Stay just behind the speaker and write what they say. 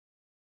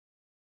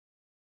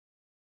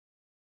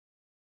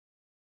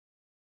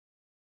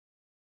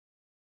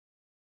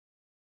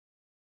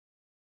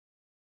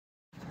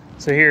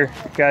So here,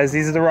 guys,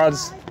 these are the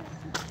rods.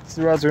 These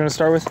are the rods we're gonna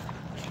start with.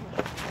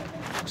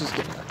 Just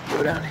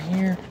go down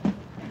here.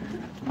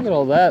 Look at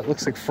all that.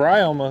 Looks like fry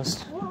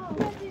almost.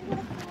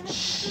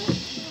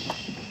 Shh.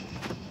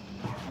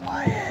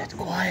 Quiet,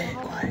 quiet,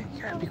 quiet.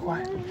 You gotta be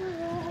quiet.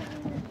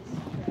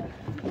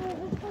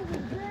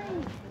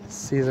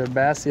 See, our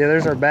bass. Yeah,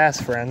 there's our bass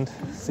friend.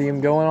 See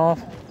him going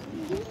off?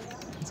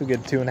 It's a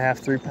good 2.5,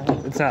 3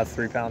 pound. It's not a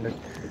 3 pounder.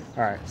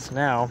 All right, so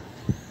now,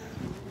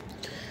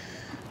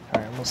 all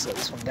right, I'm gonna set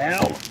this one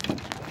down.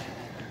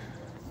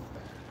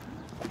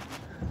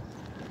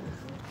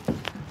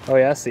 Oh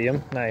yeah, I see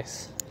him.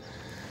 Nice.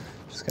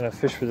 Just gonna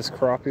fish for this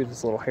crappie with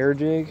this little hair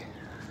jig.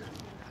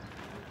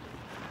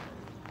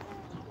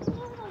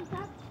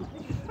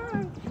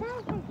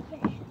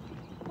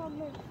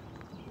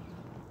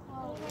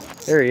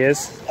 There he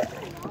is.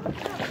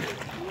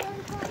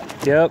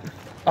 Yep.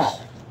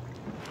 Oh.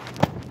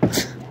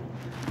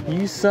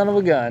 You son of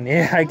a gun.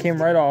 Yeah, I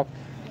came right off.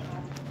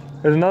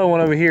 There's another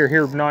one over here.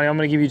 Here, Nani, I'm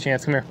gonna give you a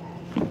chance. Come here.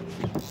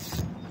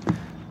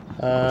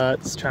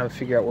 Let's try to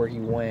figure out where he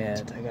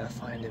went. I gotta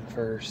find him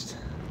first.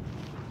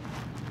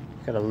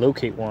 Gotta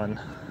locate one.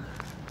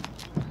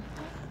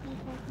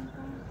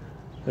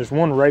 There's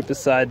one right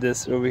beside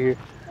this over here.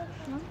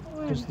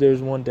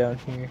 There's one down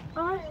here.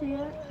 Oh, I see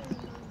it.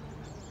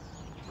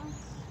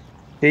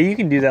 Yeah, you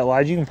can do that,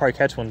 Lodge. You can probably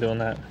catch one doing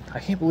that. I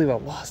can't believe I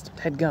lost him.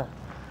 Headgum.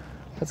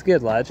 That's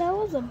good, Lodge. That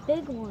was a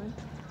big one.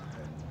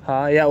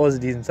 Huh? Yeah, it was a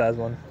decent sized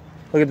one.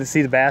 Look at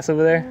see the bass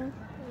over there?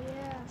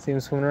 Yeah. See him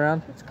swimming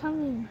around? It's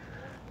coming.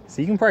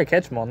 So you can probably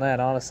catch him on that,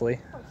 honestly.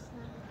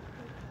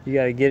 You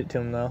gotta get it to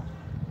him, though.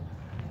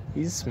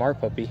 He's a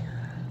smart puppy.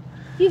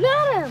 You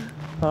got him!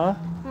 Huh?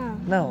 Oh,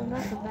 No.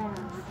 that's a bass.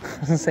 I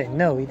was gonna say,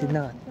 no, he did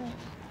not.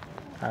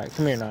 Alright,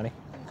 come here, Nani.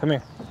 Come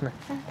here. Come here.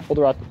 Hold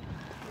the rod.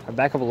 Now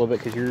back up a little bit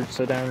because you're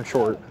so damn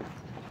short.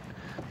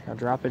 Now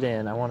drop it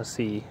in. I want to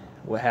see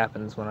what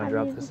happens when I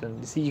drop this in.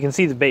 You see, you can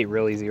see the bait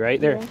real easy, right?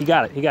 There. Yeah. You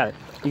got it. You got it.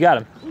 You got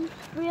him.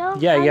 Real?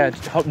 Yeah, yeah.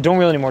 Don't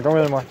reel anymore. Don't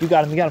reel anymore. You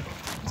got him. You got him.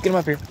 Let's get him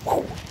up here.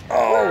 Oh,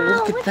 Wow,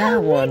 look at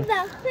that one.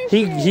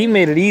 He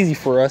made it easy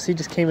for us. He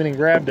just came in and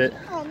grabbed it.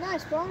 Oh,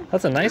 nice, bro.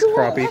 That's a nice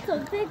crappie. That's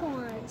a big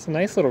one. It's a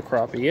nice little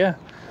crappie, yeah.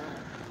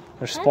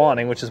 They're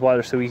spawning, which is why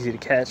they're so easy to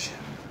catch.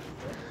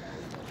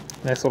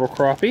 Nice little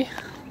crappie.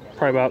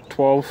 Probably about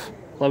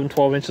 11,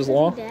 12 inches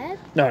long. Is he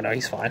dead? No,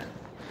 he's fine.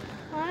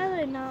 Why are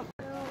they not?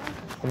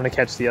 I'm gonna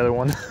catch the other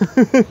one.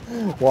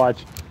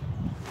 Watch.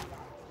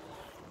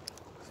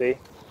 See?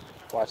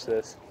 Watch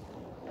this.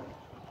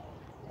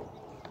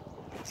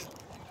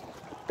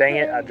 Dang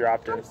it, I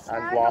dropped him.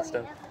 I've lost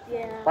him.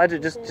 Yeah. Elijah,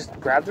 just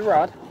grab the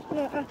rod.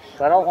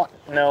 I don't want.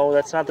 No,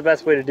 that's not the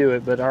best way to do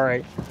it, but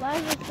alright. Why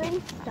is the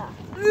thing stuck?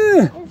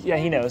 Yeah,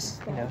 he knows.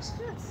 He knows.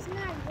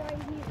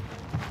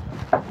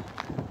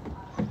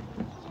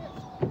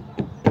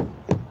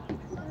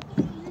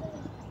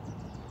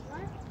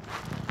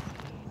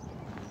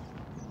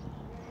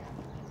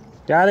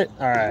 Got it?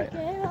 Alright.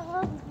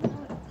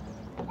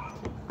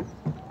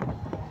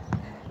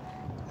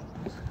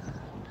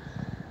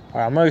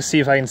 Alright, I'm gonna see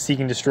if I can seek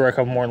and destroy a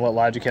couple more and let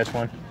Elijah catch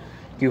one.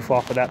 Goof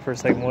off of that for a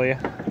second, will you?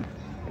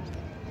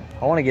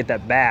 I want to get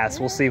that bass.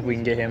 We'll see if we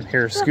can get him.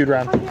 Here, scoot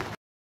around.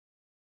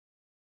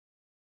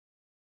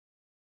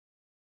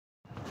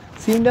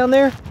 See him down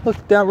there? Look,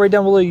 right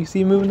down below. You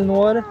see him moving in the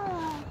water?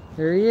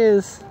 There he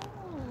is.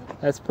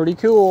 That's pretty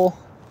cool.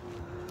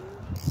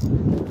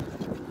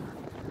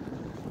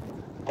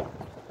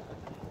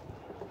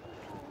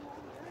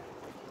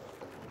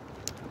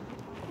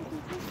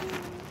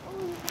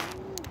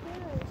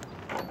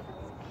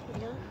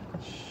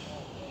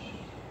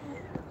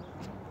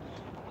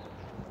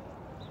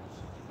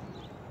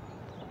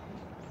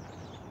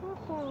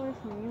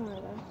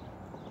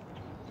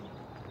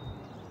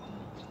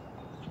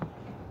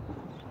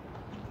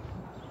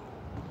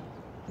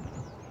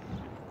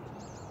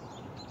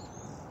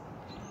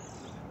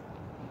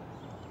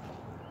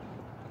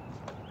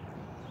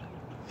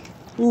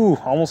 Ooh,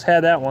 almost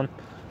had that one.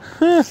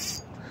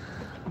 This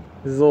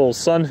little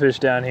sunfish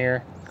down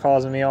here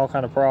causing me all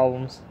kind of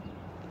problems.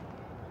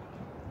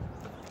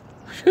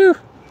 Whew.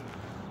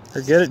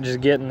 They're good at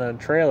just getting the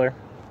trailer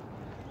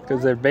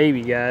because they're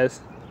baby guys.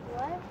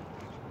 What?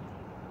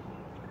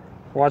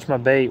 Watch my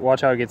bait. Watch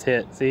how it gets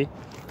hit. See?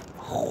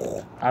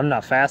 I'm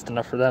not fast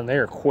enough for them. They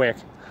are quick.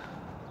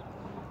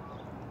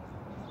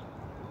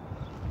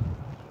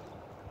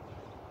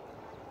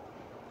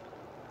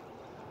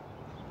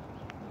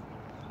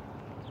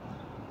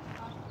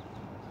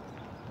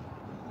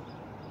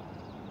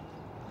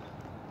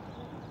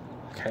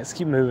 Okay, let's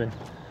keep moving.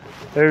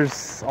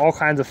 There's all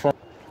kinds of fun.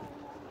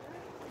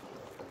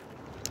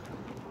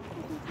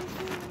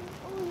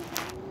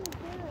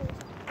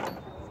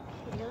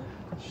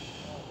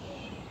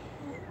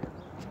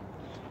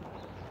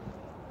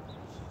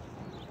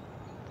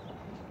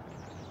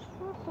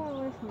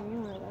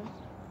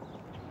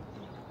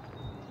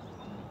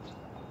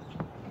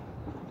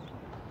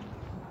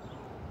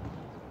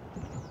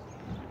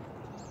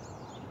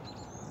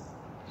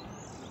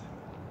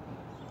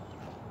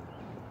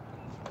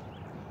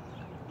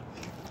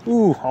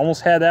 Ooh,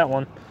 almost had that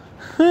one.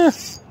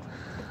 This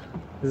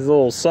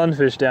little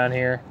sunfish down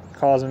here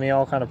causing me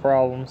all kind of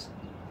problems.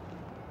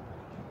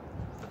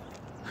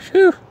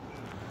 Whew.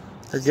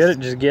 They're good at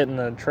just getting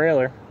the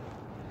trailer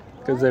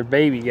because they're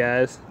baby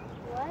guys.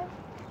 What?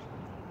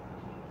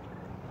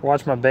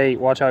 Watch my bait.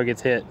 Watch how it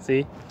gets hit.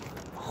 See?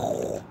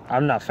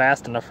 I'm not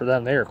fast enough for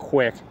them. They are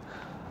quick.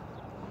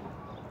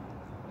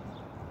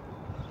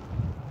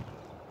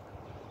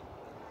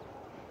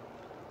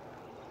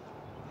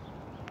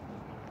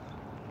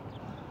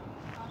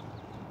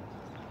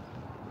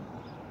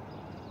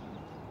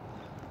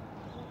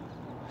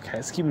 Okay,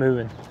 let's keep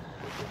moving.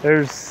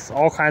 There's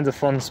all kinds of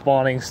fun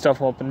spawning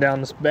stuff up and down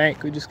this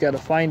bank. We just gotta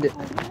find it.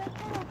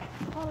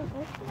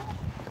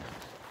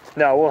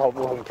 No, we'll help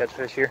them catch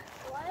fish here.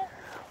 What?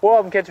 We'll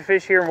help them catch a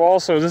fish here. And we'll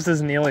also, this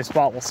isn't the only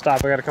spot we'll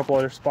stop. I got a couple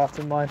other spots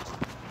in mind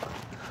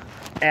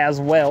as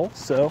well.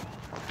 So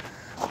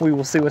we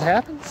will see what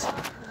happens.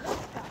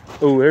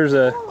 Oh, there's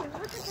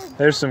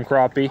some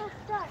crappie.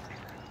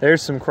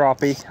 There's some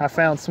crappie. I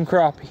found some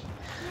crappie.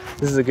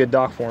 This is a good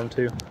dock for them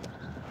too.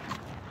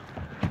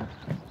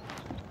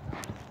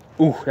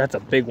 Ooh, that's a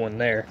big one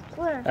there.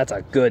 Where? That's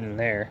a good one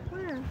there.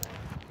 Where?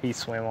 He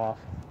swam off.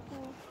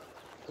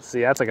 Let's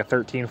see, that's like a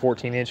 13,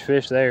 14 inch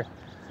fish there.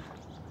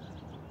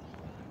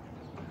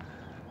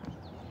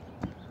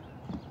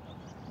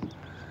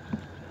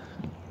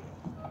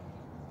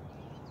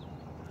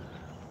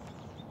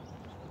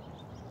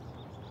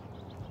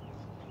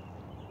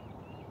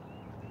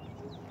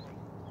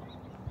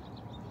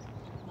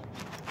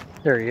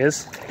 There he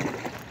is.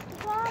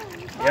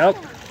 Yep,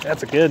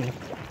 that's a good one.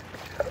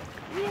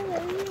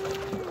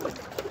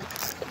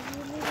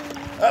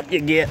 Up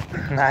you get.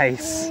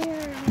 Nice.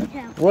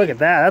 Look at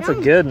that. That's a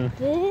good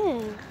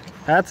one.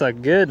 That's a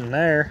good one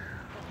there.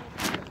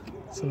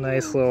 It's a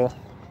nice little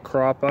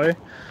crappie.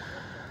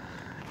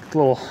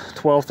 Little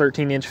 12,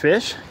 13 inch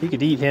fish. You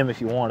could eat him if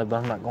you wanted, but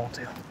I'm not going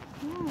to.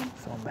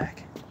 Throw him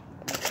back.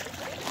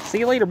 See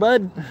you later,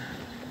 bud.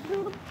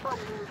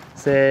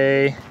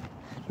 Say,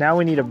 now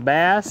we need a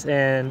bass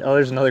and, oh,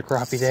 there's another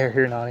crappie there.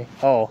 Here, Nani.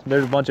 Oh,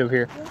 there's a bunch over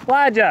here.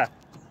 Elijah!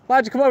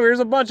 Elijah, come over here. There's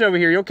a bunch over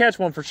here. You'll catch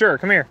one for sure.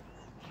 Come here.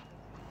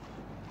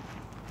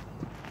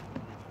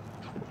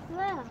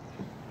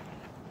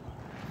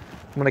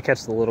 I'm gonna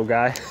catch the little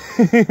guy.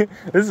 This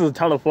is a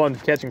ton of fun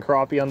catching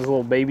crappie on this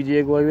little baby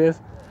jig like this.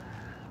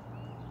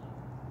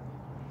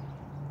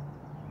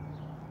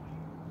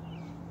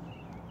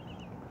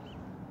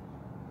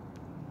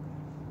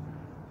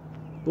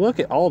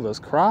 Look at all those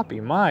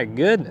crappie. My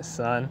goodness,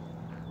 son.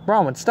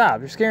 Bronwyn, stop.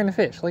 You're scaring the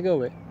fish. Let go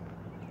of it.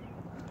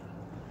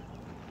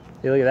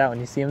 Yeah, look at that one.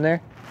 You see him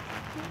there?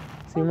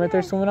 See him right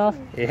there swimming off?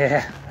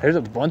 Yeah, there's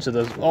a bunch of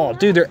those. Oh,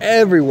 dude, they're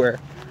everywhere.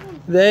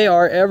 They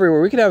are everywhere.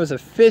 We could have us a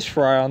fish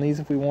fry on these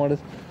if we wanted.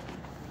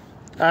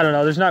 I don't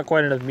know. There's not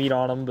quite enough meat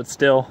on them, but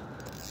still.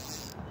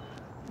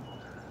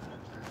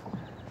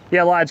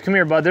 Yeah, Lodge, come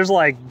here, bud. There's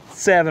like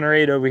 7 or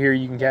 8 over here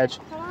you can catch.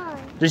 Come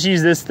on. Just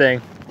use this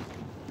thing.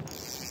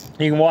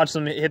 You can watch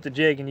them hit the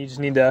jig, and you just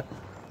need to...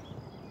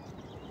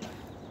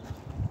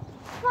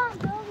 Come on,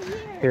 go over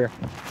here. Here.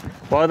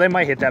 Well, they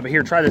might hit that, but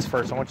here, try this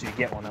first. I want you to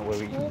get one. That way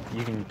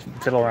you can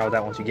fiddle around with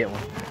that once you get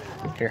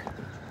one. Here.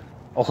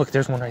 Oh, look,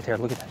 there's one right there.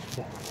 Look at that.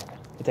 Yeah.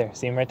 Right there.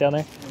 See him right down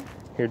there?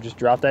 Here, just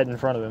drop that in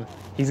front of him.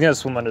 He's going to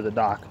swim under the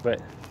dock,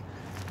 but...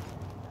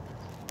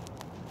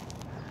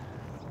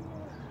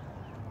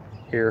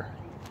 Here.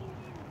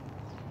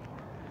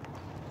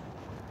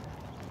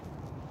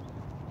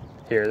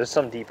 Here, there's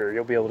some deeper.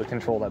 You'll be able to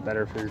control that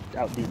better if you're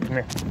out deep. Come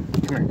here.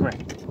 Come here,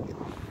 come here.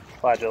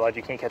 Elijah,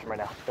 you can't catch him right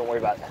now. Don't worry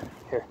about it.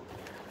 Here.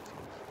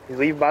 You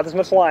leave about this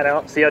much line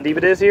out. See how deep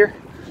it is here?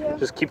 Yeah.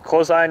 Just keep a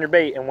close eye on your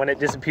bait, and when it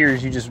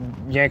disappears, you just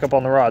yank up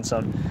on the rod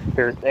some.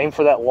 Here, aim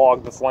for that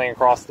log that's laying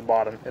across the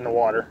bottom in the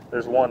water.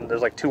 There's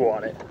like 2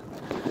 on it.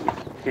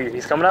 Here,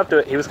 he's coming up to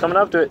it. He was coming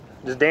up to it.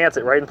 Just dance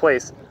it right in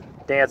place.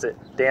 Dance it,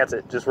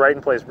 just right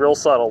in place. Real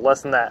subtle,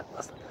 less than that.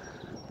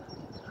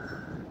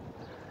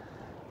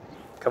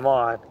 Come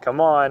on,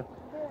 come on,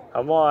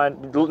 come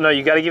on. No,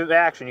 you gotta give it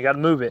action. You gotta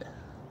move it.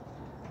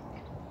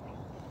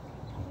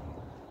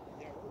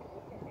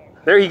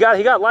 There, he got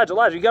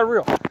Elijah, you got a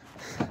reel.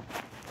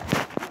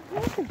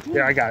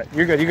 Yeah, I got it.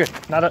 You're good, you're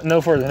good. No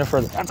further, no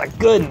further. That's a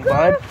good one,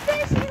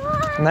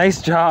 bud.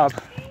 Nice job.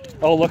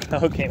 Oh, look, the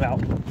hook came out.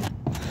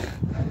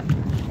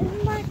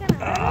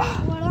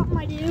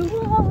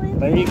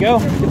 There you go.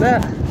 Look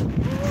at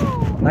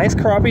that. Nice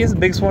crappie. It's the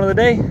biggest one of the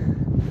day.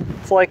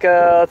 It's like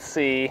a, let's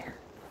see.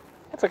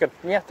 It's like a,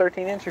 yeah,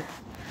 13 incher. Here,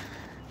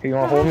 you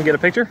want to hold him and get a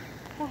picture?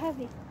 How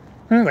heavy?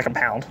 Like a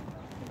pound.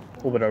 A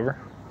little bit over.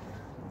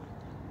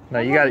 No,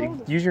 you got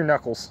to use your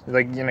knuckles.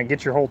 Like, you know,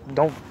 get your whole,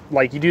 don't,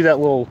 like, you do that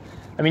little,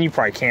 I mean, you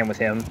probably can with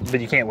him,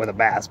 but you can't with a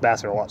bass.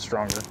 Bass are a lot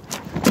stronger.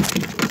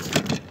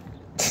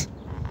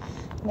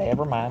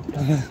 Never mind.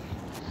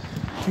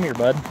 Come here,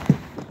 bud.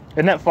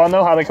 Isn't that fun,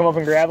 though, how they come up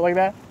and grab it like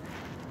that?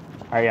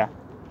 Oh, yeah.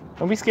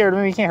 Don't be scared of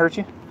him. He can't hurt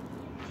you.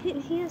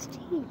 He has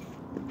teeth.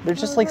 They're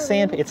just like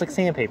sand. It's like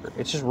sandpaper.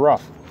 It's just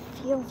rough.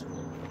 Feels.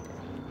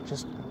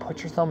 Just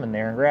put your thumb in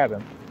there and grab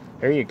him.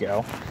 There you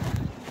go.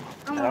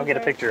 And I'll get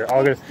a picture.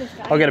 I'll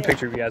get a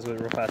picture of you guys with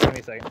it real fast. Give me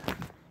a second.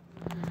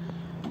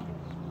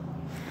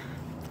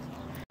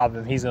 Of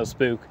him. He's no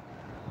spook.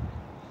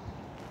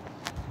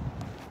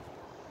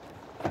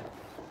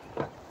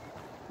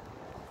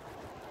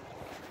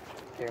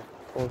 Here,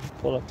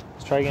 pull it up.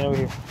 Let's try again over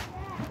here.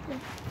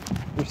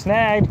 You're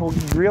snagged. We'll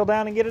reel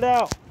down and get it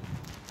out.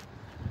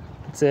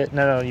 That's it.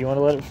 No, you want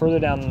to let it further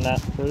down than that.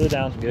 Further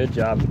down. Good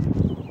job.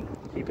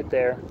 Keep it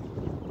there.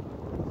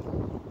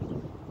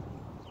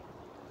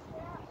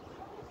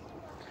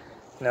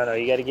 No,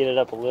 you got to get it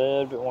up a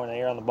little bit more. Now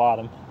you're on the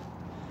bottom.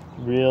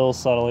 Real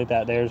subtle like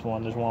that. There's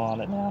one on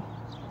it now.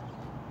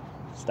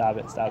 Stop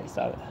it. I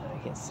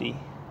can't see.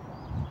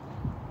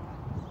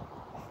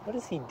 What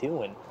is he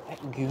doing?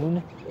 That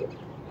goon?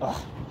 Oh,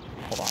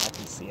 hold on, I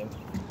can see him.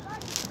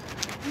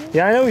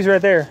 Yeah, I know he's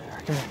right there.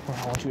 Come here.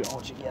 I want you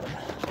to get him.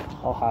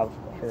 I'll have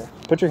here.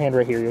 Put your hand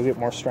right here. You'll get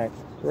more strength.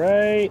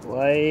 Right,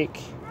 like.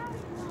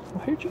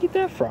 Well, where'd you get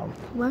that from?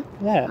 What?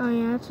 Yeah. Oh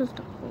yeah, it's just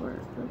a fork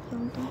or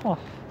something. Huh.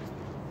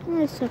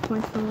 Yeah, it's took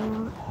my phone a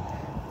lot.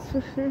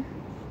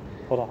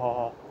 Hold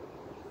on.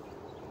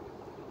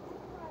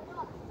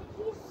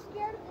 He's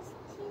scared of this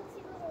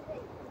teensy little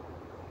thing.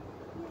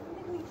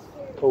 He's really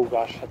scared. Oh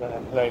gosh, I thought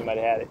he might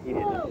have had it. He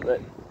didn't, but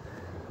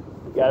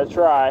you gotta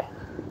try.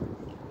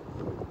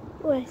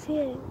 Oh, I see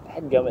it.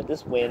 Dadgummit,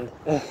 this wind.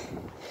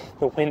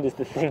 The wind is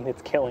the thing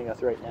that's killing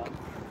us right now.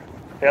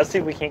 Okay, let's see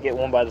if we can't get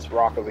one by this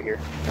rock over here.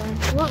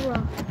 What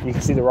rock? You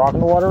can see the rock in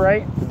the water,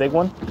 right? The big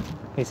one?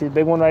 You see the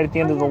big one right at the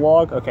end of the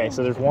log? Okay,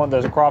 so there's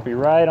a crappie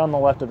right on the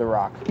left of the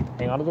rock.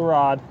 Hang on to the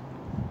rod.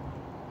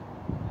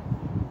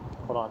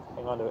 Hold on,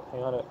 hang on to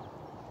it.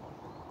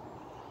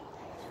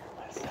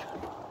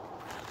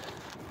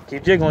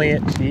 Keep jiggling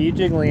it.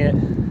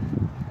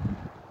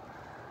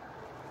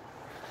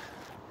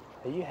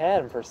 Hey, you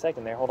had him for a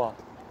second there. Hold on.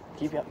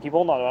 Keep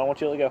holding on. I don't want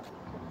you to let go.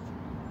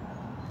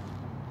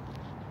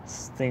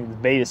 This thing, the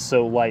bait is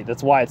so light.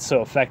 That's why it's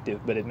so effective,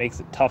 but it makes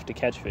it tough to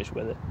catch fish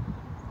with it.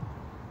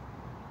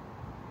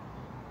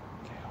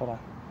 Okay, hold on.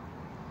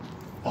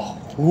 Oh,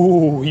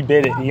 ooh, he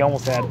bit it. He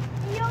almost had it.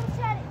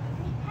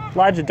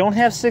 Elijah, don't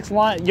have 6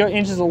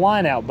 inches of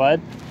line out, bud.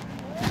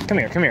 Come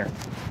here.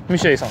 Let me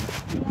show you something.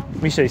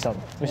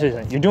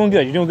 You're doing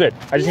good.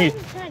 I just need,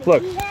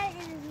 look.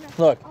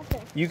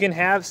 You can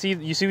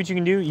you see what you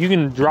can do? You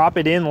can drop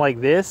it in like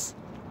this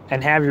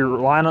and have your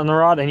line on the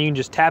rod, and you can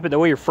just tap it. That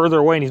way you're further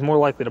away and he's more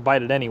likely to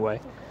bite it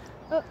anyway.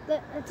 Oh,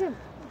 that's him.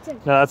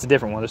 No, that's a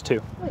different one. There's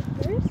 2. Wait,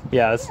 there is?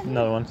 Yeah, that's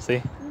another one.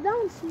 See? That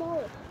one's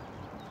smaller.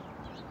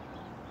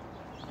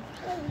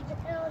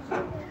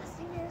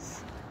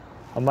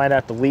 I might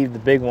have to leave the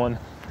big one.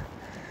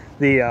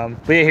 But yeah,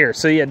 here.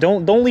 So yeah,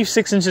 don't leave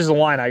 6 inches of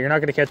line out. You're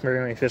not gonna catch very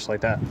many fish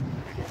like that.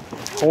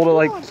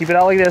 Hold it keep it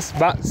out like this.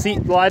 See,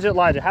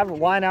 Elijah, have a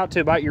line out to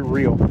about your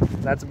reel.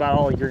 That's about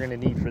all you're gonna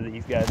need for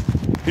these guys.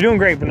 You're doing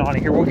great, Banana.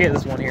 Here, we'll get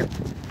this one here.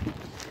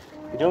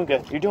 You're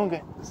doing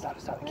good.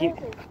 Stop.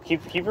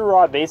 Keep your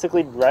rod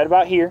basically right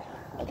about here.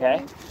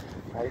 Okay,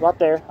 right about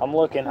there. I'm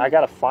looking. I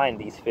gotta find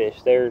these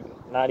fish. They're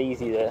not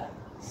easy to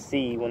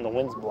see when the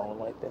wind's blowing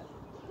like this.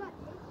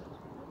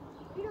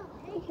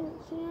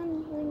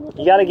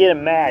 You gotta get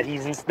him mad.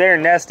 He's there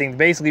nesting.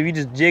 Basically, if you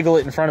just jiggle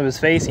it in front of his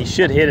face, he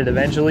should hit it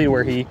eventually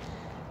where he...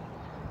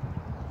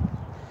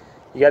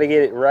 You gotta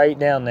get it right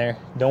down there.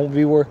 Don't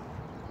be worried.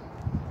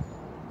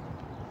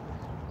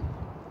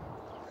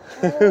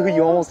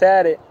 You almost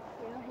had it.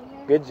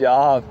 Good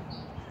job.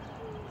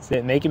 That's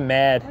it. Make him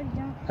mad.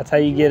 That's how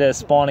you get a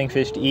spawning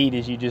fish to eat,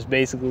 is you just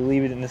basically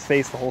leave it in his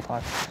face the whole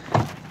time.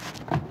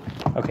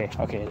 Okay,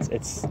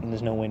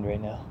 there's no wind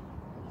right now.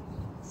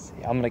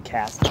 I'm gonna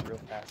cast it real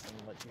fast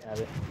and let you have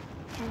it.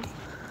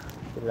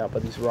 Get it out by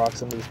these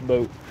rocks under this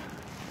boat.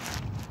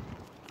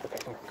 Okay,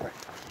 come here.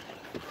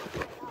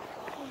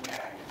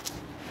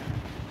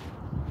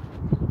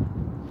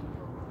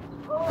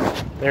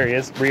 There he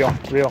is. Reel.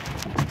 Here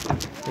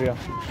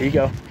you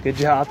go. Good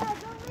job.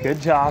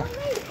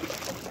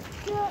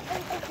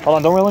 Hold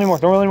on, don't reel anymore.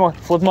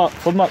 Flip him up.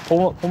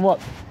 Pull him up.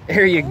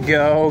 There you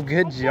go.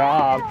 Good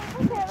job.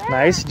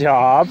 Nice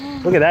job.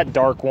 Look at that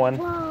dark one.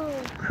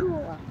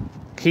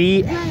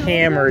 He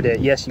hammered it.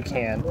 Yes, you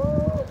can.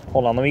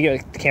 Hold on, let me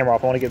get the camera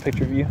off. I want to get a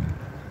picture of you.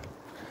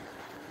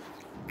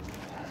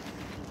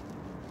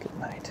 Good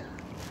night.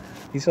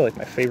 These are like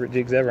my favorite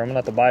jigs ever. I'm going to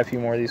have to buy a few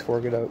more of these before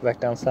I go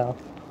back down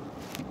south.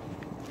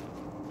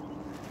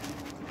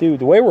 Dude,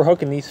 the way we're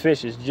hooking these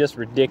fish is just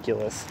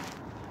ridiculous.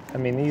 I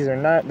mean,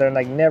 they're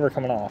like never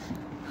coming off.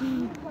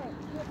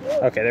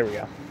 Okay, there we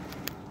go.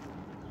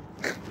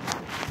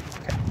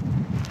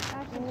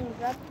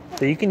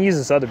 So you can use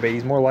this other bait.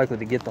 He's more likely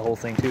to get the whole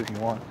thing too if you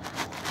want.